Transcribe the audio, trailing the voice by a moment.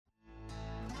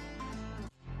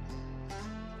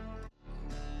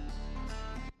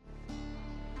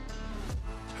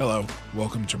Hello,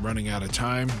 welcome to Running Out of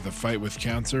Time, The Fight with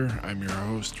Cancer. I'm your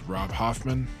host, Rob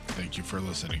Hoffman. Thank you for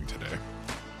listening today.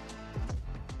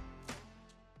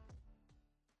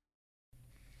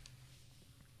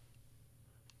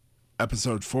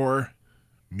 Episode 4,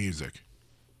 Music.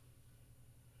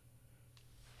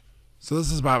 So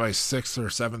this is about my 6th or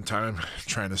 7th time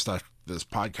trying to start this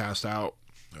podcast out,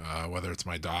 whether it's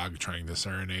my dog trying to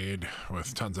serenade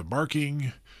with tons of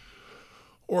barking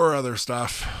or other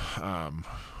stuff.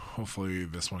 Hopefully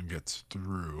this one gets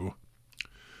through.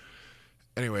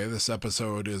 Anyway, this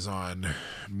episode is on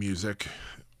music.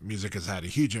 Music has had a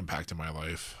huge impact in my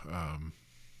life,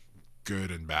 good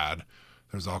and bad.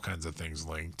 There's all kinds of things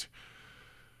linked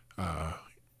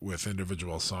with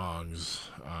individual songs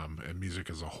and music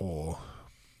as a whole.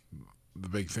 The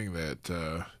big thing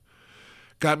that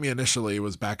got me initially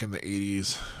was back in the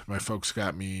 80s. My folks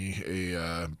got me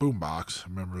a boom box. I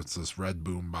remember it's this red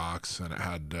boom box, and it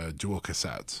had dual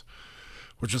cassettes,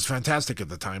 which was fantastic at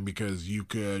the time because you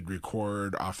could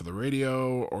record off of the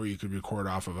radio or you could record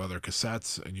off of other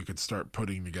cassettes, and you could start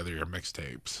putting together your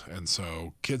mixtapes. And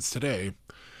so kids today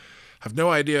have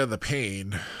no idea the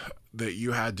pain that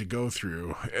you had to go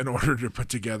through in order to put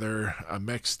together a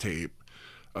mixtape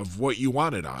of what you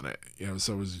wanted on it.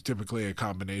 So it was typically a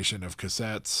combination of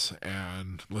cassettes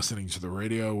and listening to the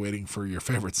radio, waiting for your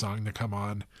favorite song to come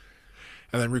on,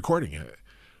 and then recording it.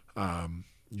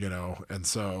 And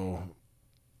so,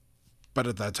 but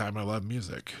at that time I loved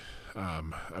music. I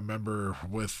remember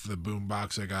with the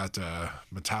boombox I got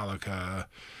Metallica,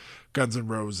 Guns N'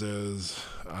 Roses,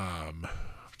 I'm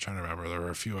trying to remember, there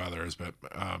were a few others, but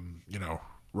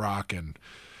rock and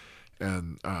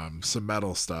some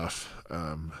metal stuff.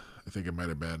 I think it might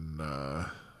have been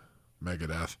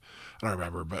Megadeth. I don't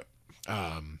remember, but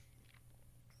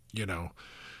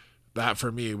that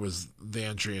for me was the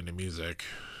entry into music,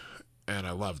 and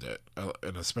I loved it,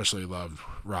 and especially loved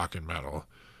rock and metal.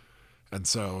 And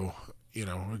so, we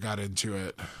got into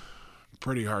it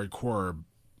pretty hardcore,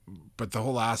 but the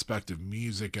whole aspect of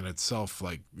music in itself,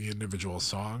 like the individual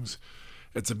songs,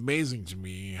 it's amazing to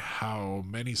me how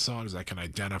many songs I can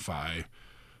identify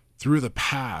through the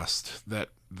past that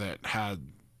had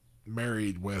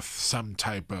married with some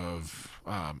type of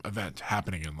event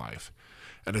happening in life.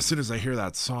 And as soon as I hear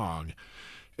that song,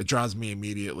 it draws me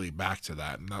immediately back to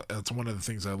that. And that's one of the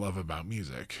things I love about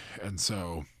music. And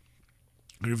so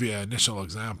I'll give you an initial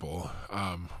example.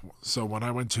 So when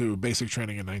I went to basic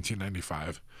training in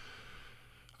 1995,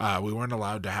 we weren't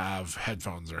allowed to have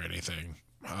headphones or anything.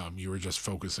 You were just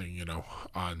focusing,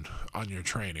 on your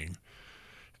training.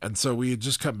 And so we had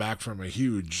just come back from a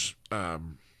huge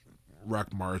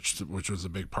ruck march, which was a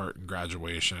big part in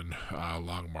graduation,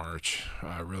 long march,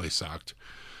 really sucked.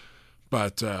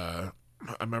 But I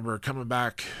remember coming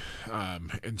back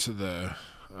into the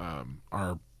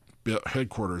our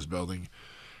headquarters building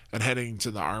and heading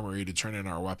to the armory to turn in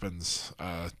our weapons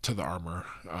to the armor.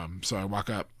 So I walk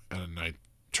up and I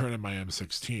turn in my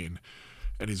M16,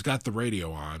 and he's got the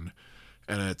radio on,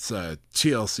 and it's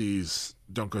TLC's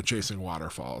Don't Go Chasing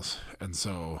Waterfalls. And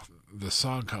so the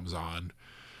song comes on,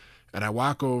 and I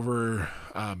walk over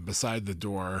beside the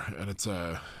door, and it's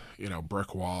a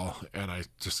brick wall, and I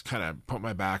just kind of put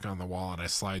my back on the wall, and I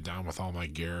slide down with all my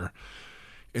gear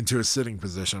into a sitting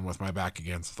position with my back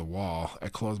against the wall. I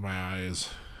close my eyes,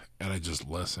 and I just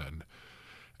listen.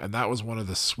 And that was one of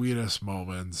the sweetest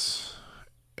moments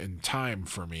in time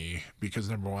for me, because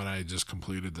number one, I just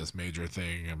completed this major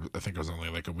thing. I think I was only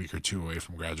like a week or two away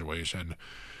from graduation,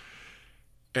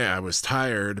 and I was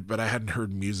tired, but I hadn't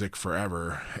heard music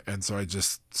forever. And so I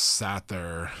just sat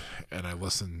there and I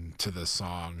listened to this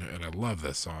song, and I love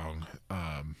this song.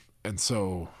 And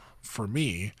so for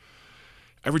me,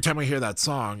 every time I hear that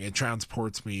song, it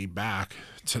transports me back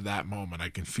to that moment. I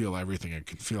can feel everything. I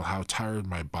can feel how tired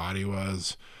my body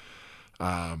was,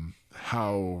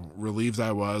 how relieved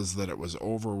I was that it was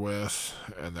over with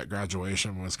and that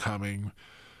graduation was coming.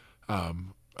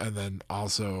 And then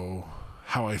also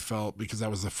how I felt because that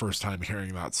was the first time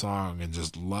hearing that song and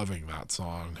just loving that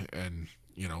song and,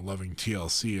 loving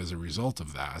TLC as a result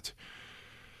of that.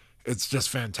 It's just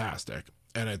fantastic.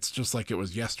 And it's just like it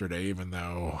was yesterday, even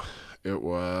though it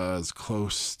was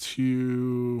close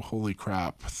to, holy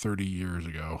crap, 30 years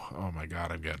ago. Oh my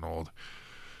God, I'm getting old.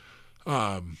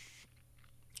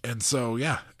 And so,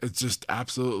 yeah, it's just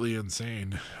absolutely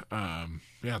insane.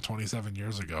 27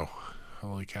 years ago.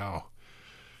 Holy cow.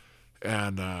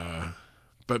 And,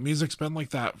 but music's been like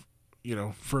that,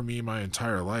 for me my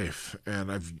entire life.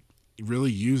 And I've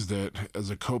really used it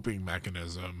as a coping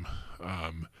mechanism,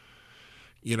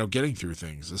 getting through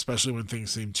things, especially when things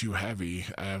seem too heavy.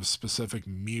 I have specific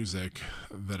music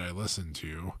that I listen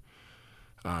to.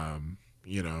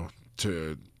 You know,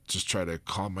 to just try to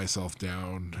calm myself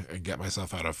down and get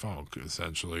myself out of funk,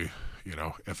 essentially, you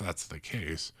know, if that's the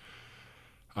case.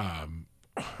 Um,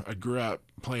 I grew up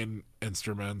playing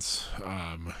instruments,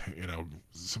 you know,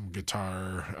 some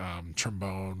guitar,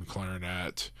 trombone,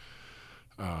 clarinet,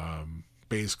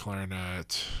 bass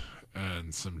clarinet,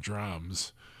 and some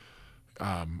drums.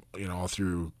 You know, all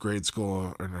through grade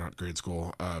school, or not grade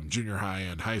school, junior high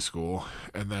and high school.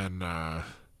 And then,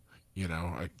 you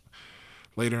know, I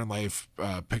later in life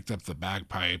picked up the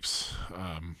bagpipes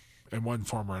in one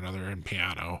form or another, and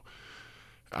piano.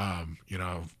 You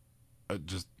know,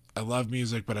 I love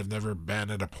music, but I've never been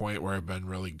at a point where I've been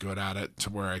really good at it to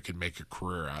where I could make a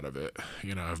career out of it.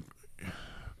 You know,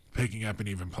 picking up and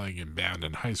even playing in band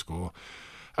in high school,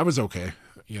 I was okay.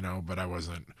 You know, but I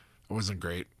wasn't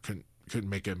great. Couldn't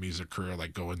make a music career,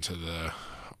 like go into the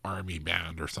army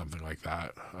band or something like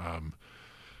that.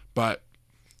 But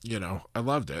you know, I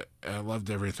loved it. And I loved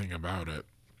everything about it,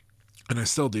 and I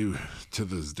still do to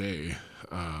this day.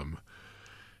 And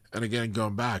again,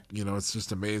 going back, you know, it's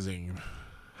just amazing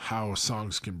how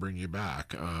songs can bring you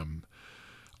back.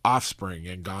 Offspring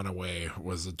and Gone Away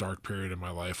was a dark period in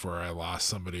my life where I lost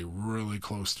somebody really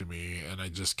close to me, and I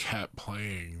just kept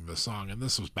playing the song. And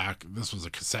this was a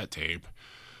cassette tape.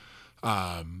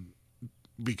 Um,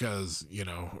 because, you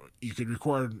know, you could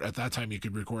record, at that time, you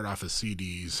could record off of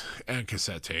CDs and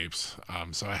cassette tapes.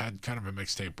 So I had kind of a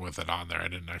mixtape with it on there. I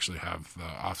didn't actually have the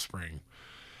Offspring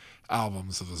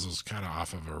album, so this was kind of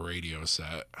off of a radio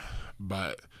set.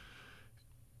 But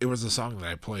it was a song that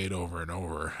I played over and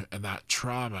over, and that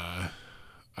trauma,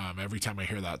 every time I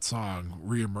hear that song,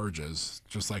 reemerges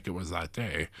just like it was that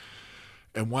day.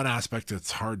 In one aspect,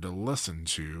 it's hard to listen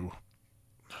to,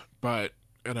 but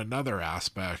in another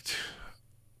aspect,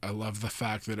 I love the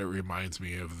fact that it reminds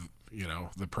me of, you know,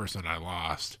 the person I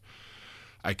lost.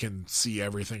 I can see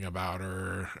everything about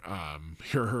her,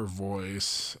 hear her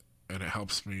voice, and it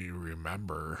helps me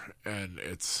remember. And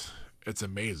it's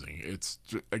amazing. It's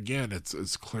again, it's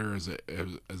as clear as it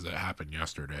happened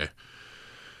yesterday.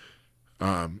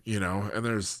 You know, and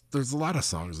there's a lot of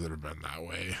songs that have been that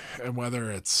way, and whether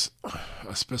it's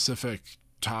a specific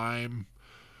time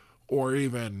or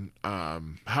even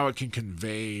how it can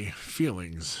convey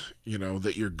feelings, you know,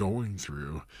 that you're going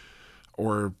through,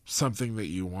 or something that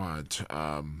you want.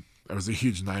 I was a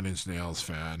huge Nine Inch Nails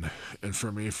fan, and for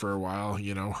me, for a while,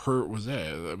 you know, "Hurt" was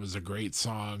it. It was a great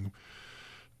song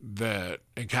that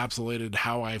encapsulated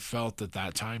how I felt at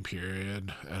that time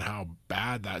period and how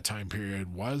bad that time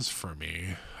period was for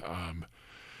me.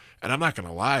 And I'm not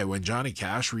gonna lie, when Johnny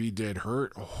Cash redid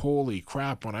 "Hurt," holy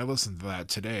crap! When I listen to that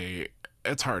today,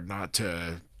 it's hard not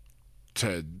to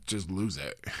just lose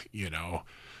it, you know,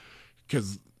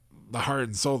 because the heart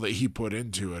and soul that he put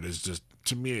into it is just,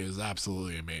 to me, is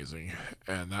absolutely amazing.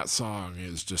 And that song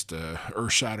is just a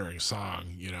earth-shattering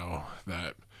song, you know,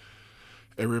 that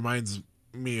it reminds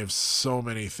me of so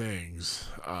many things.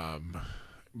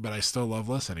 But I still love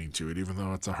listening to it, even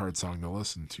though it's a hard song to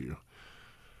listen to.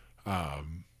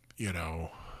 You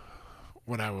know,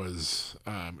 when I was,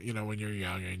 you know, when you're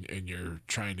young and you're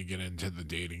trying to get into the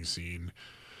dating scene,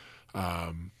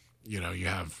 you know, you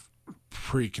have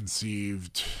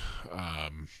preconceived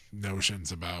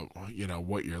notions about, you know,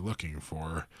 what you're looking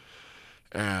for.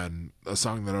 And a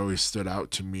song that always stood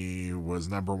out to me was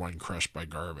Number One Crush by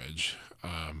Garbage.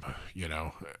 You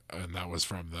know, and that was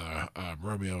from the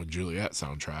Romeo and Juliet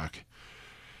soundtrack.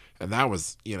 And that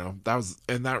was, you know,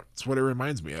 and that's what it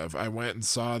reminds me of. I went and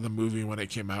saw the movie when it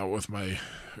came out with my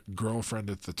girlfriend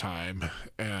at the time,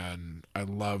 and I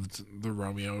loved the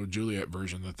Romeo and Juliet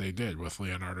version that they did with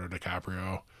Leonardo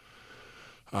DiCaprio.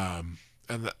 And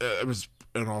it was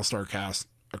an all-star cast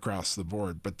across the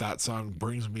board, but that song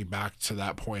brings me back to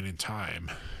that point in time.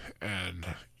 And,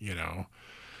 you know,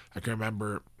 I can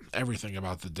remember everything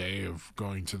about the day of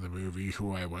going to the movie,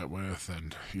 who I went with,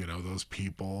 and, you know, those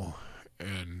people.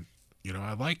 And, you know,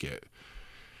 I like it.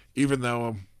 Even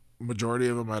though a majority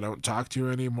of them I don't talk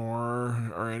to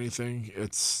anymore or anything,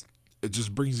 it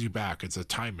just brings you back. It's a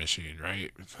time machine,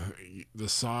 right? The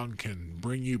song can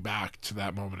bring you back to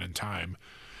that moment in time,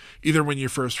 either when you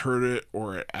first heard it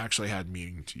or it actually had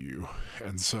meaning to you.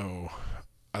 And so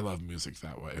I love music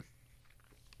that way.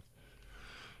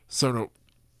 So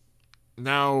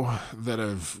now that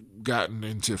I've gotten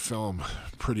into film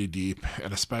pretty deep,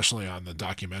 and especially on the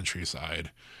documentary side,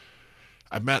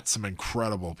 I've met some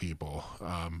incredible people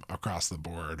across the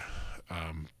board.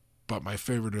 But my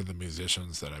favorite are the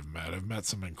musicians that I've met. I've met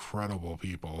some incredible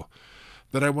people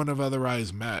that I wouldn't have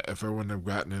otherwise met if I wouldn't have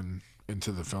gotten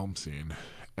into the film scene.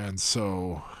 And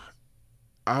so,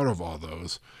 out of all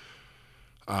those,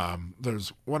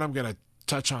 there's one I'm going to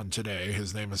touch on today,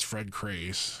 his name is Fred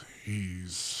Crace.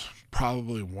 He's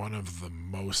probably one of the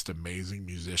most amazing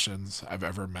musicians I've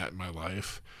ever met in my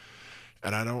life.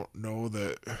 And I don't know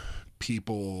that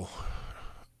people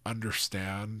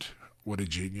understand what a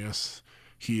genius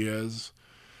he is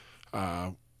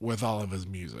with all of his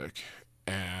music.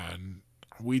 And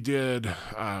we did,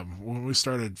 when we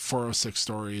started 406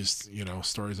 Stories,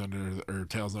 Stories Under, or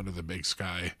Tales Under the Big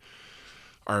Sky,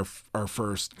 our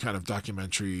first kind of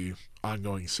documentary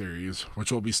ongoing series,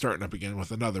 which will be starting up again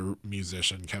with another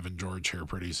musician, Kevin George, here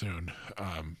pretty soon.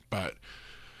 But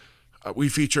we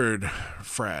featured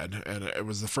Fred, and it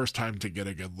was the first time to get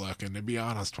a good look. And to be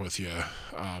honest with you,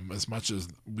 as much as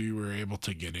we were able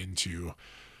to get into,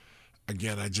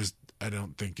 again, I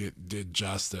don't think it did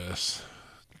justice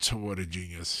to what a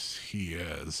genius he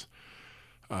is.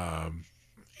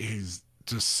 He's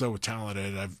just so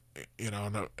talented.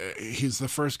 He's the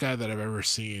first guy that I've ever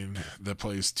seen that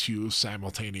plays two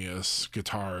simultaneous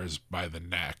guitars by the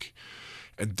neck,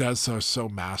 and does so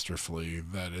masterfully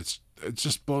that it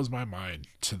just blows my mind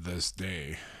to this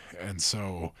day. And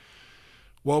so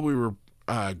while we were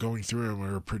going through and we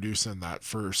were producing that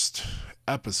first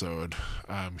episode,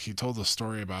 he told a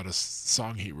story about a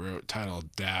song he wrote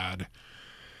titled Dad,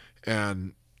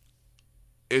 and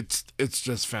it's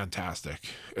just fantastic.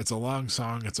 It's a long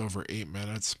song. It's over 8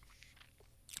 minutes,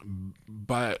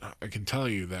 but I can tell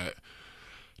you that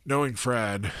knowing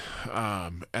Fred,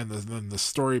 and then the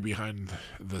story behind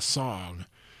the song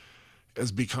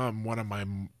has become one of my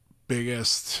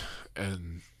biggest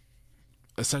and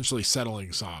essentially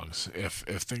settling songs. If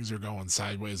things are going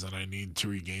sideways and I need to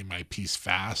regain my peace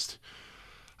fast,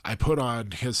 I put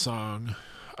on his song,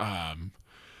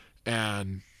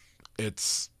 and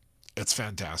it's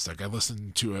fantastic. I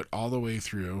listened to it all the way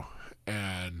through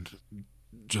and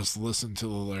just listen to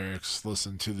the lyrics,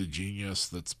 listen to the genius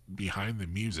that's behind the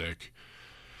music,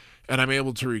 and I'm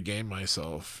able to regain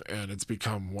myself. And it's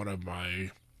become one of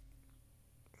my,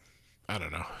 I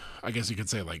don't know, I guess you could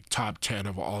say like top 10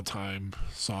 of all time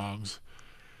songs.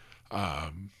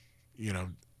 But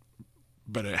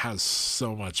it has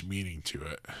so much meaning to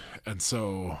it. And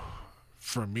so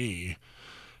for me,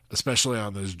 especially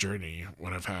on this journey,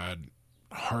 when I've had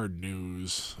hard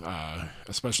news,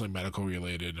 especially medical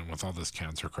related, and with all this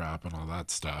cancer crap and all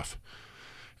that stuff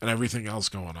and everything else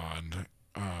going on,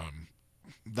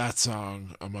 that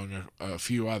song, among a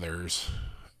few others,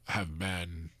 have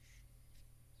been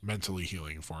mentally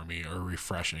healing for me, or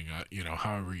refreshing,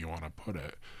 however you want to put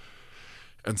it.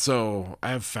 And so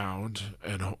I have found,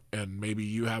 and maybe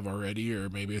you have already, or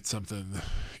maybe it's something,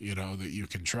 that you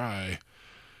can try.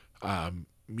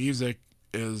 Music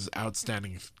is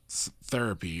outstanding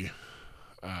therapy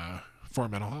for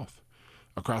mental health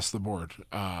across the board.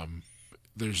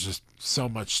 There's just so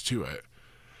much to it.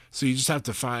 So you just have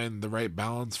to find the right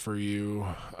balance for you,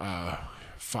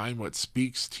 find what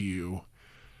speaks to you,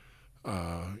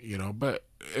 but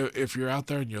if you're out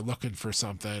there and you're looking for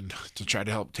something to try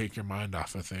to help take your mind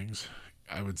off of things,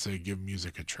 I would say give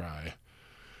music a try.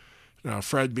 Now,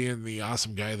 Fred, being the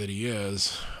awesome guy that he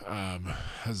is,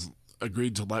 has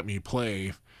agreed to let me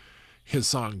play his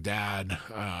song Dad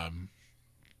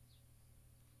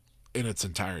in its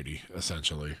entirety,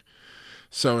 essentially.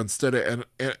 So instead of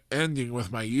ending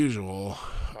with my usual,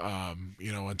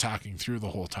 and talking through the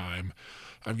whole time,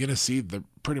 I'm going to cede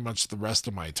pretty much the rest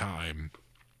of my time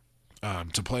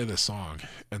to play this song.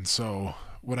 And so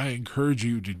what I encourage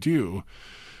you to do,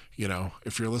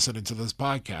 if you're listening to this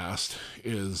podcast,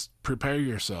 is prepare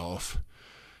yourself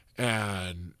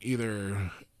and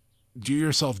either do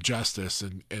yourself justice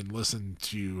and listen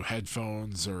to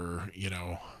headphones or,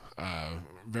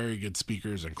 very good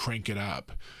speakers and crank it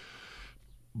up.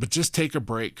 But just take a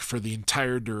break for the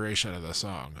entire duration of the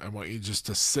song. I want you just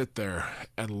to sit there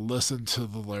and listen to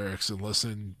the lyrics and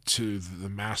listen to the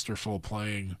masterful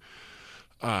playing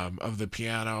of the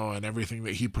piano and everything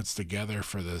that he puts together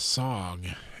for this song,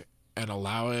 and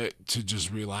allow it to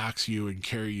just relax you and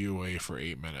carry you away for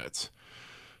 8 minutes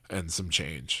and some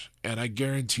change. And I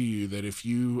guarantee you that if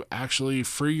you actually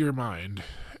free your mind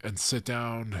and sit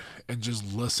down and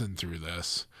just listen through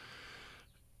this,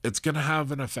 it's going to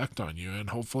have an effect on you, and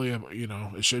hopefully,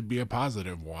 it should be a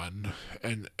positive one,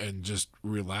 and just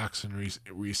relax and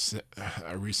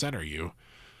recenter you,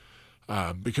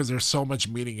 because there's so much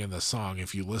meaning in the song.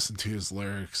 If you listen to his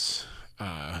lyrics,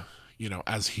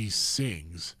 as he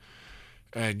sings,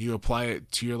 and you apply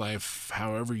it to your life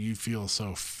however you feel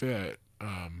so fit,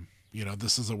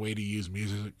 this is a way to use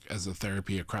music as a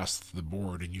therapy across the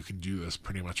board, and you can do this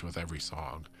pretty much with every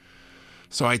song.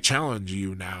 So I challenge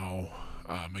you now,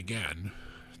 again,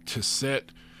 to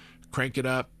sit, crank it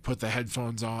up, put the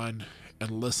headphones on,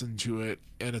 and listen to it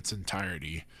in its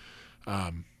entirety.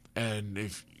 And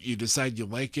if you decide you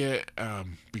like it,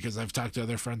 because I've talked to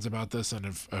other friends about this and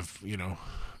have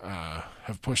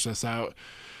pushed this out,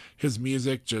 his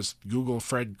music, just Google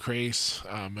Fred Crace,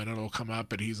 and it'll come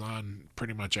up, and he's on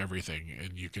pretty much everything,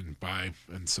 and you can buy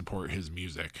and support his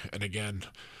music. And again,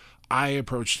 I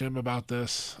approached him about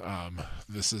this.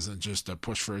 This isn't just a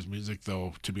push for his music,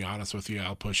 though, to be honest with you,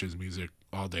 I'll push his music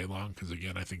all day long, because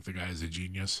again, I think the guy is a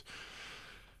genius.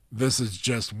 This is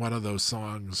just one of those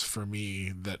songs for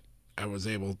me that I was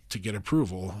able to get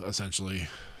approval, essentially,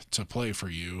 to play for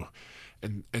you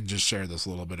and just share this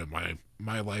little bit of my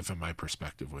life and my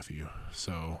perspective with you.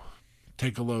 So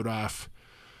take a load off,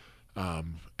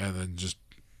 and then just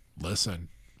listen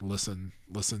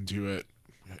to it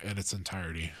in its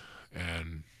entirety,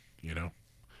 and,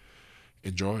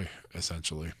 enjoy,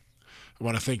 essentially. I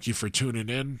want to thank you for tuning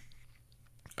in,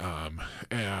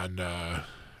 and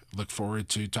look forward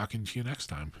to talking to you next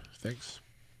time. Thanks.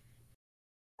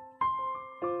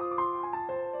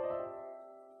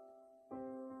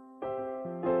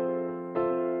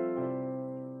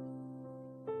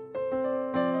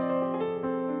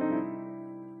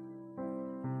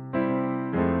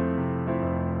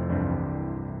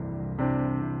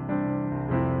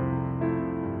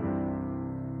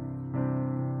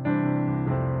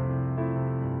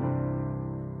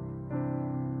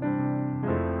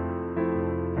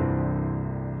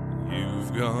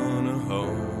 Gone a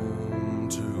home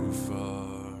too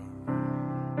far,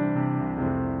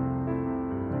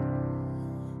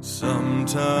 some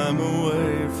time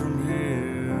away from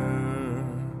here,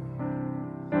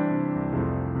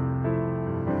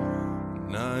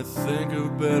 and I think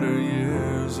of better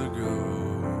years ago.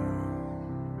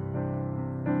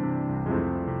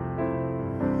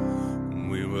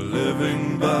 We were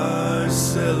living by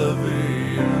C'est la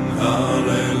vie and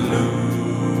hallelujah.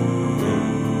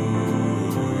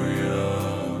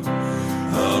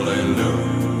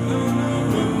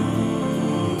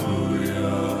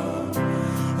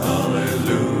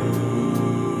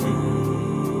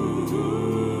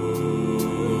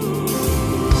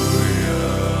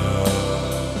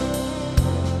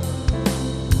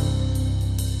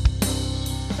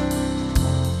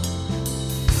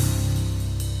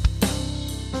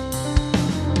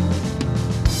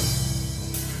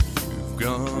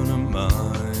 Gone a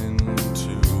mind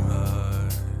too high,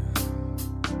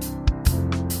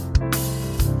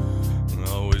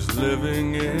 always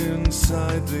living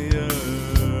inside the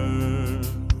earth,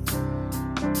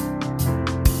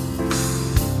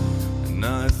 and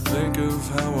I think of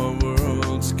how our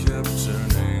worlds kept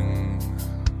turning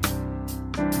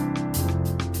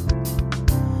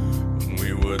when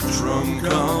we were drunk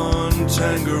on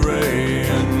Tanqueray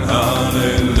and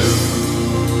hallelujah.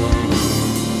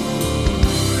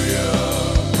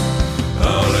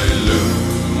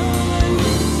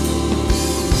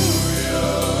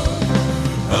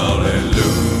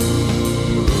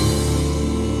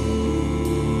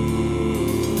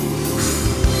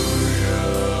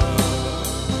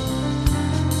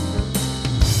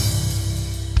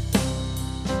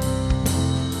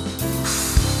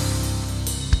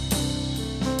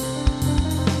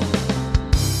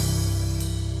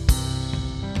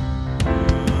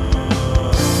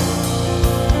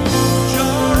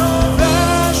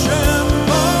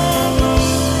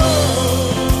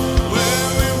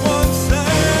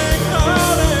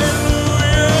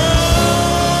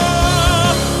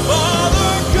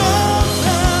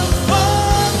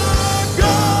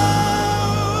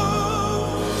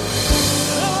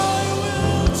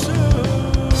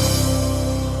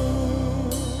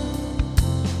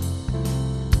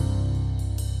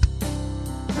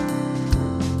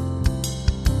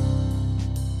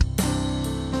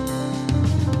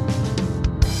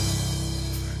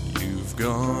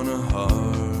 Gone a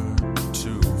heart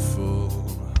too full,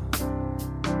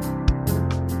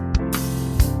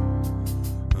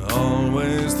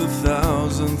 always the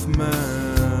thousandth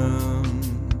man,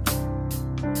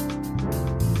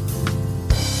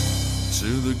 to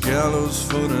the gallows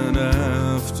foot and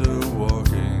after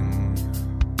walking,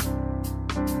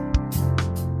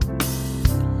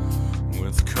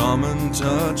 with common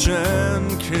touch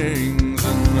and kings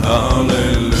and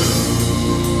hallelujah.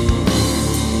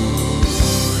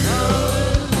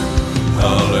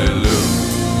 Hallelujah,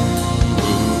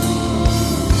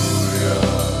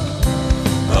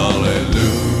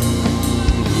 hallelujah.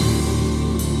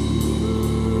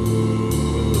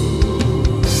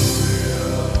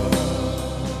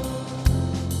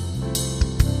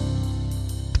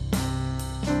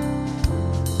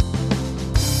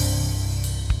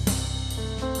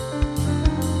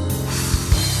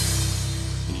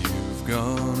 You've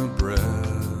gone a breath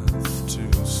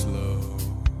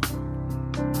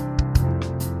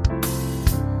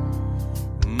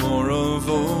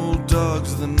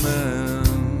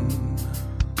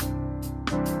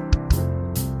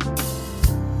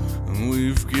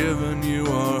given you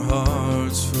our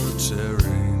hearts for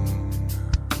tearing.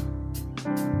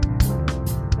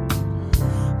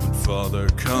 But Father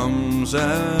comes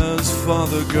as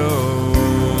Father goes.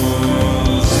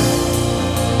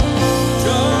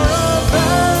 Jar of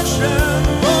ash and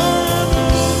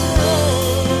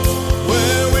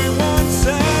where we once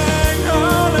sang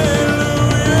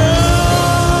hallelujah.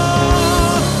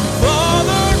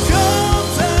 Father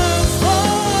comes and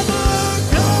Father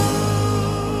goes.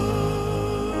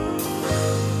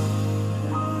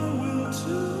 I will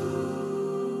too.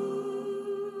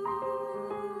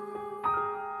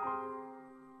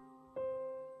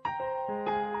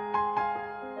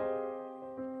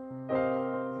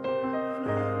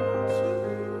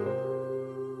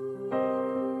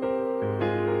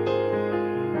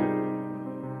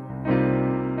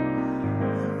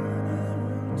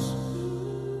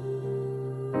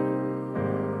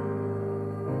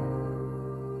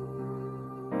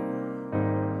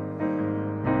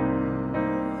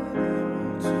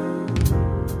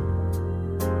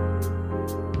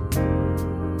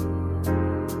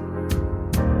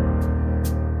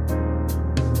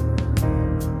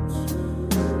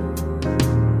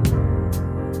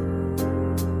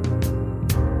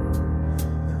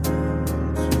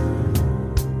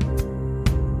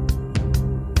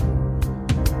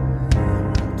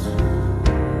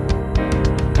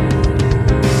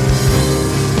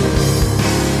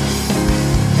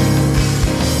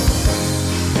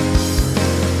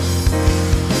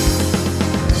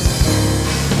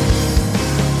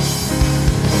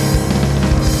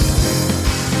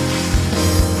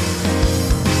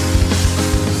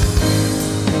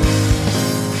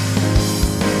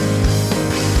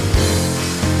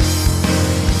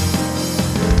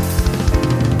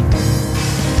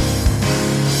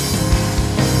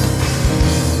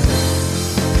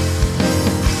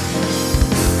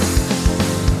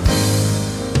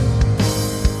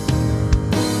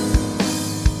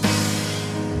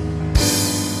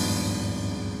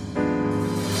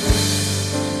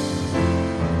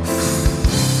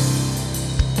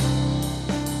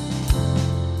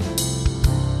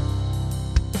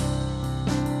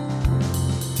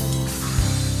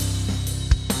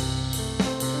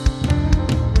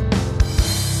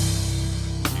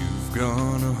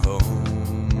 Gone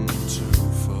home too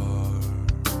far.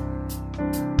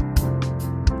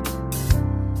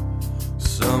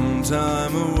 Some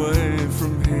time away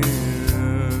from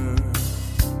here,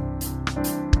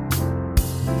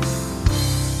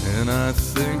 and I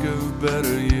think of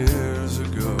better years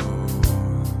ago.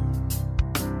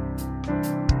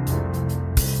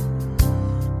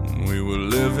 We were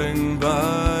living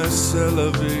by C'est la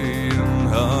vie and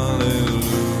hallelujah.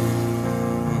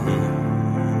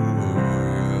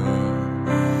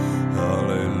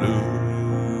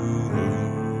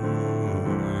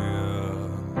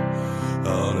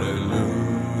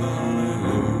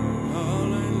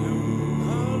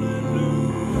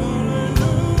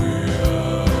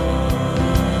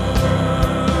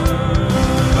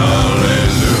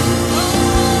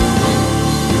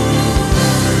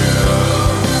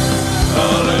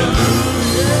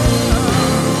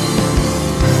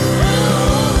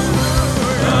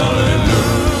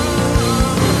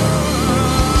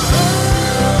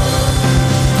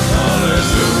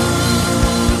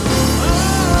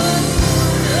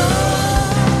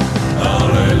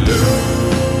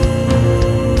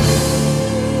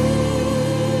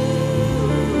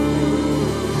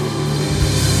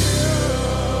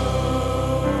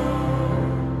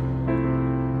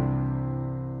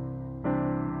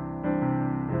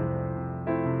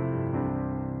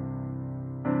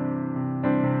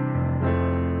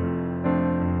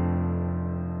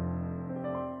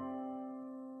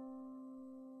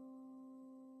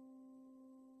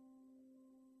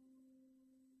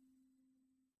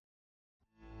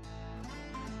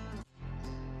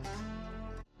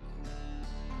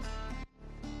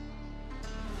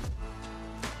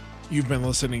 You've been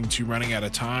listening to Running Out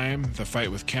of Time, The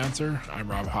Fight with Cancer. I'm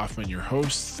Rob Hoffman, your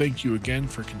host. Thank you again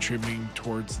for contributing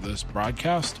towards this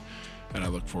broadcast, and I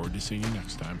look forward to seeing you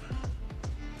next time.